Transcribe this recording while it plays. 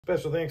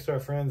Special thanks to our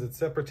friends at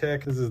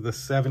Separatec. This is the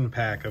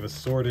 7-pack of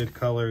assorted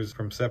colors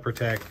from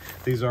Separatec.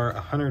 These are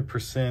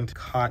 100%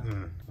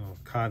 cotton. Little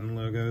cotton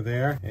logo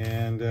there.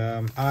 And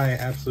I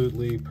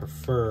absolutely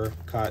prefer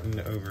cotton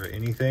over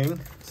anything.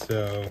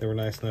 So they were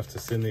nice enough to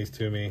send these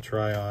to me,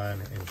 try on,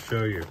 and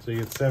show you. So you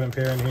get 7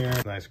 pair in here.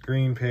 Nice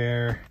green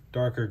pair,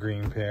 darker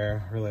green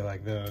pair. Really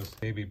like those.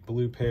 Navy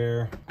blue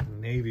pair,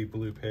 navy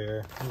blue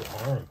pair.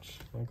 Ooh, orange.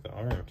 I like the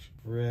orange.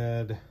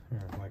 Red,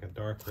 like a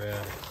dark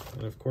red.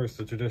 And of course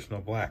the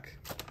traditional black.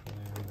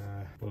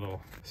 And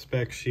little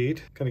spec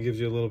sheet. Kind of gives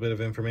you a little bit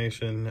of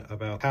information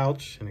about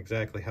pouch and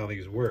exactly how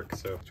these work.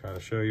 So try to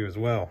show you as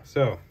well.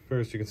 So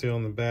first you can see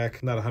on the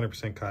back, not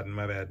 100% cotton,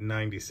 my bad,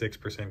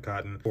 96%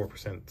 cotton,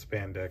 4%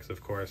 spandex,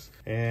 of course.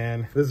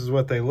 And this is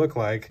what they look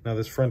like. Now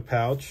this front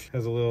pouch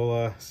has a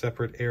little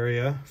separate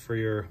area for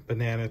your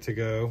banana to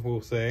go, we'll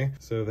say,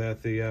 so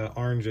that the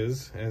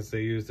oranges, as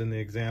they used in the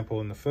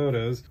example in the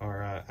photos,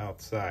 are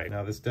outside.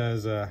 Now this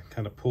does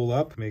kind of pull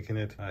up, making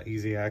it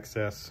easy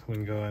access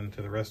when going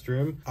to the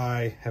restroom.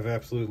 I have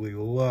absolutely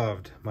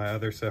loved my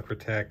other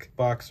Separatec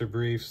boxer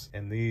briefs,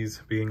 and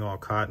these being all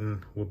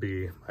cotton will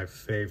be my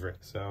favorite.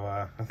 So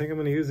I think I'm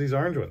going to use these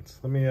orange ones.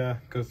 Let me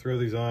go throw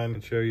these on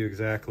and show you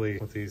exactly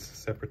what these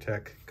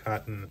Separatec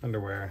cotton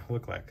underwear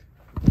look like.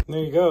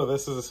 There you go.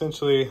 This is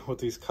essentially what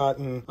these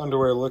cotton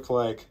underwear look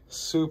like.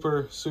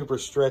 Super, super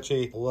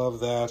stretchy. Love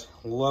that.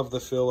 Love the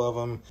feel of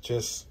them.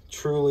 Just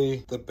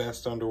truly the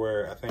best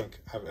underwear I think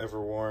I've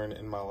ever worn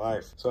in my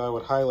life. So I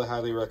would highly,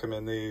 highly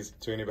recommend these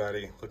to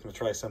anybody looking to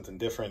try something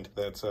different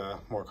that's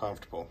more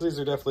comfortable. These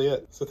are definitely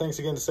it. So thanks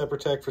again to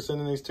Separatec for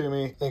sending these to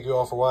me. Thank you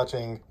all for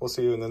watching. We'll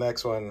see you in the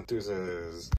next one. Deuces.